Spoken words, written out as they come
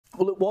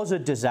Well, it was a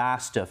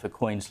disaster for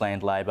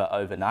Queensland Labor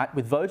overnight,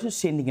 with voters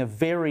sending a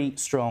very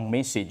strong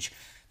message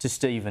to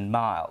Steve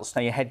Miles.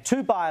 Now, you had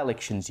two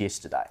by-elections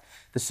yesterday.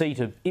 The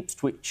seat of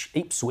Ipswich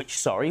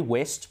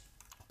West,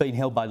 been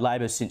held by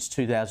Labor since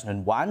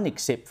 2001,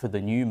 except for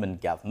the Newman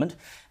government,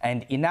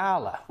 and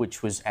Inala,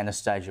 which was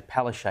Anastasia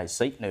Palaszczuk's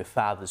seat and her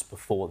father's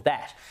before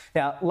that.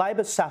 Now,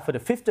 Labor suffered a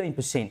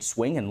 15%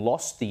 swing and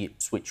lost the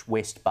Ipswich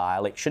West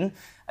by-election,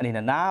 and in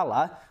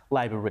Inala,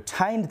 Labor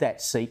retained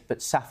that seat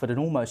but suffered an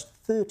almost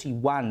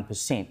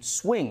 31%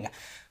 swing.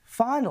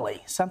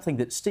 Finally, something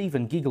that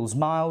Steve-giggles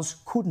Miles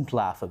couldn't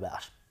laugh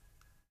about.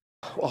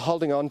 Well,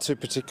 holding on to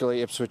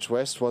particularly Ipswich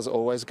West was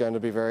always going to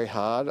be very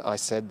hard. I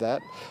said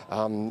that.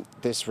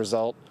 These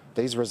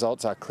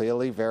results are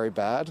clearly very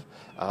bad.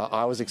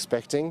 I was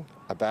expecting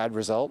a bad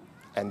result,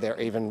 and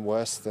they're even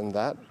worse than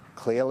that.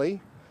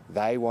 Clearly,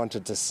 they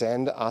wanted to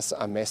send us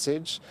a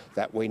message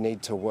that we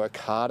need to work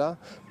harder,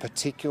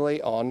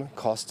 particularly on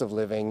cost of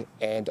living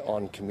and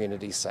on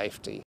community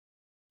safety.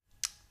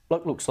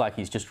 Bloke looks like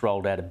he's just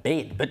rolled out of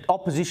bed, but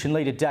opposition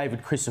leader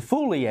David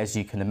Crisafulli, as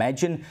you can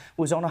imagine,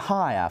 was on a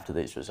high after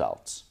these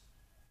results.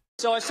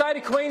 So I say to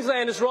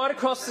Queenslanders right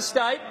across the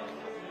state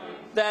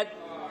that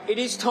it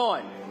is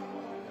time.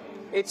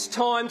 It's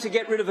time to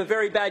get rid of a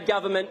very bad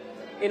government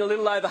in a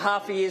little over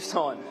half a year's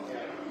time.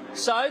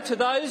 So to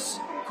those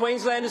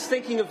Queenslanders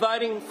thinking of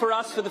voting for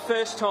us for the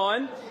first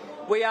time,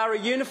 we are a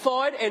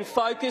unified and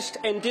focused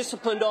and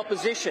disciplined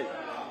opposition.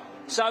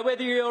 So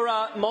whether you're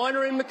a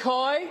miner in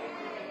Mackay,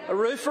 a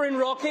roofer in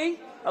Rocky,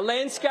 a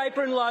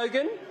landscaper in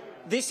Logan,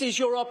 this is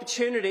your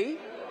opportunity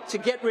to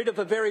get rid of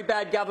a very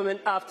bad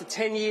government after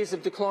 10 years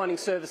of declining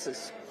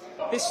services.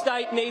 This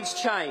state needs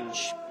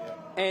change,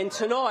 and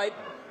tonight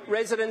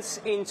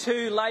residents in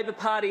two Labor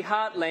Party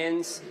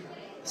heartlands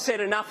said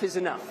enough is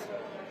enough.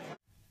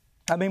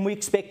 I mean, we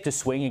expect to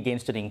swing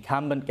against an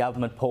incumbent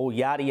government, Paul,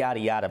 yada, yada,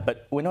 yada,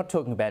 but we're not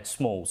talking about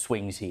small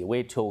swings here.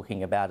 We're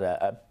talking about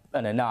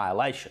an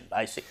annihilation,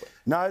 basically.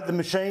 No, the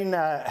machine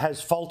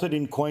has faltered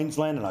in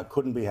Queensland, and I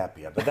couldn't be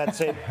happier. But that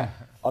said,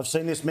 I've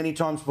seen this many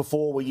times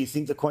before where you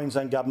think the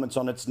Queensland government's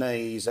on its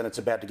knees and it's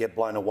about to get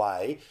blown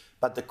away.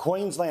 But the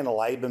Queensland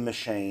Labor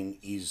machine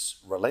is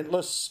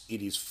relentless,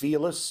 it is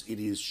fearless, it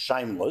is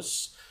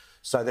shameless.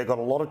 So they've got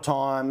a lot of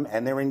time,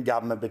 and they're in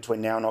government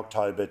between now and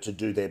October to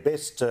do their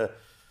best to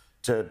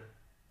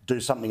do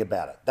something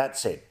about it. That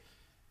said,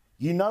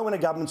 you know when a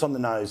government's on the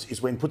nose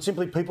is when, put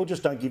simply, people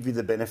just don't give you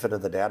the benefit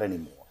of the doubt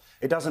anymore.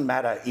 It doesn't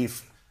matter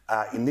if,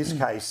 in this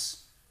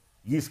case,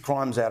 youth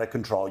crime's out of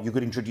control. You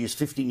could introduce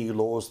 50 new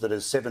laws that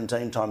are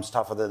 17 times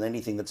tougher than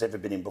anything that's ever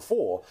been in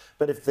before,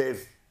 but if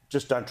they've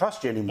just don't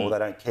trust you anymore, they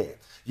don't care.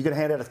 You can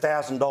hand out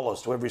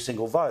 $1,000 to every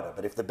single voter,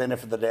 but if the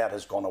benefit of the doubt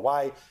has gone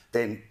away,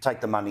 then take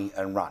the money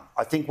and run.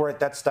 I think we're at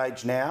that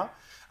stage now.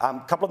 A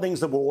couple of things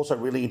that were also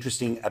really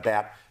interesting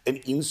about an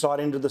insight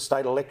into the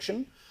state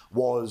election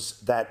was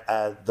that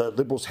the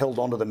Liberals held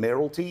on to the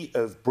mayoralty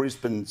of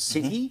Brisbane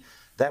City.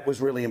 That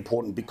was really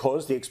important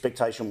because the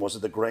expectation was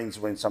that the Greens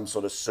were in some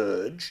sort of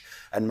surge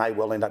and may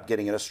well end up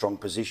getting in a strong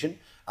position.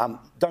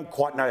 Don't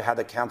quite know how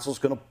the council's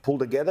going to pull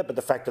together, but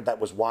the fact that that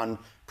was won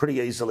pretty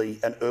easily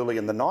and early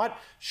in the night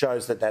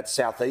shows that that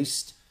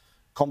southeast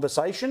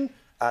conversation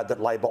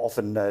that Labor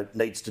often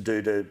needs to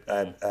do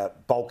to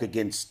bulk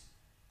against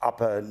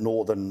upper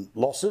northern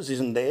losses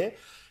isn't there.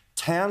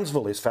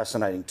 Townsville is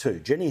fascinating too.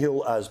 Jenny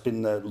Hill has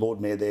been the Lord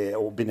Mayor there,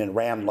 or been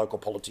around local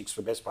politics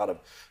for the best part of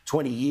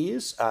 20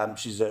 years.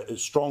 She's a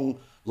strong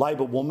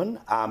Labor woman,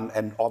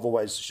 and I've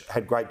always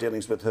had great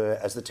dealings with her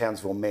as the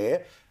Townsville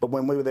Mayor. But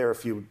when we were there a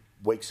few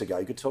weeks ago,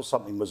 you could tell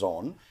something was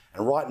on.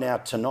 And right now,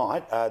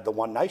 tonight, the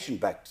One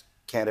Nation-backed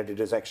candidate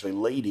is actually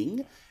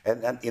leading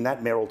and in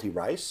that mayoralty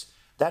race.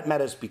 That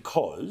matters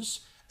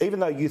because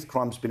even though youth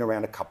crime's been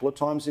around a couple of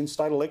times in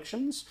state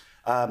elections,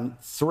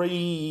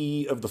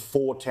 3 of the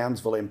 4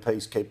 Townsville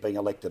MPs keep being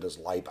elected as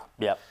Labor.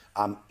 Yep.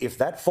 If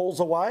that falls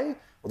away,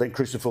 well, then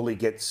Crisafulli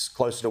gets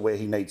closer to where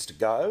he needs to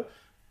go.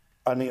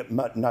 Only a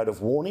note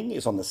of warning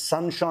is on the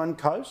Sunshine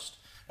Coast.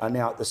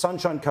 Now, the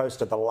Sunshine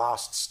Coast at the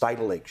last state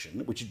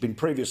election, which had been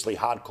previously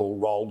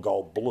hardcore roll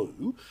gold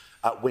blue,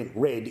 went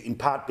red in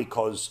part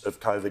because of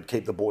COVID,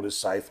 keep the borders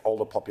safe,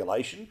 older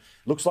population.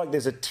 Looks like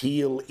there's a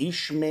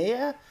teal-ish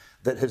mayor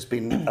that has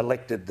been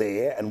elected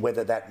there, and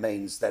whether that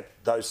means that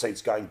those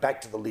seats going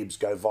back to the Libs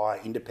go via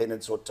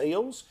independents or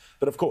Teals.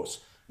 But of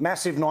course,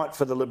 massive night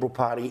for the Liberal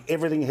Party,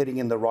 everything heading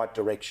in the right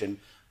direction.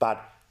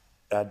 But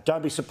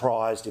don't be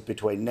surprised if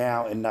between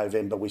now and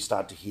November we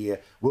start to hear,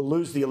 we'll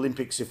lose the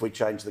Olympics if we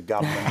change the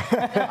government.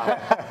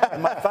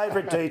 And my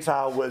favourite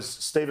detail was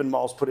Steve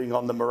Miles putting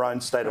on the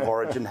maroon State of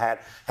Origin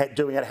hat,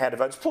 doing it how to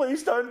votes.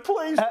 Please don't,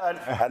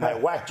 and they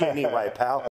whacked you anyway, pal.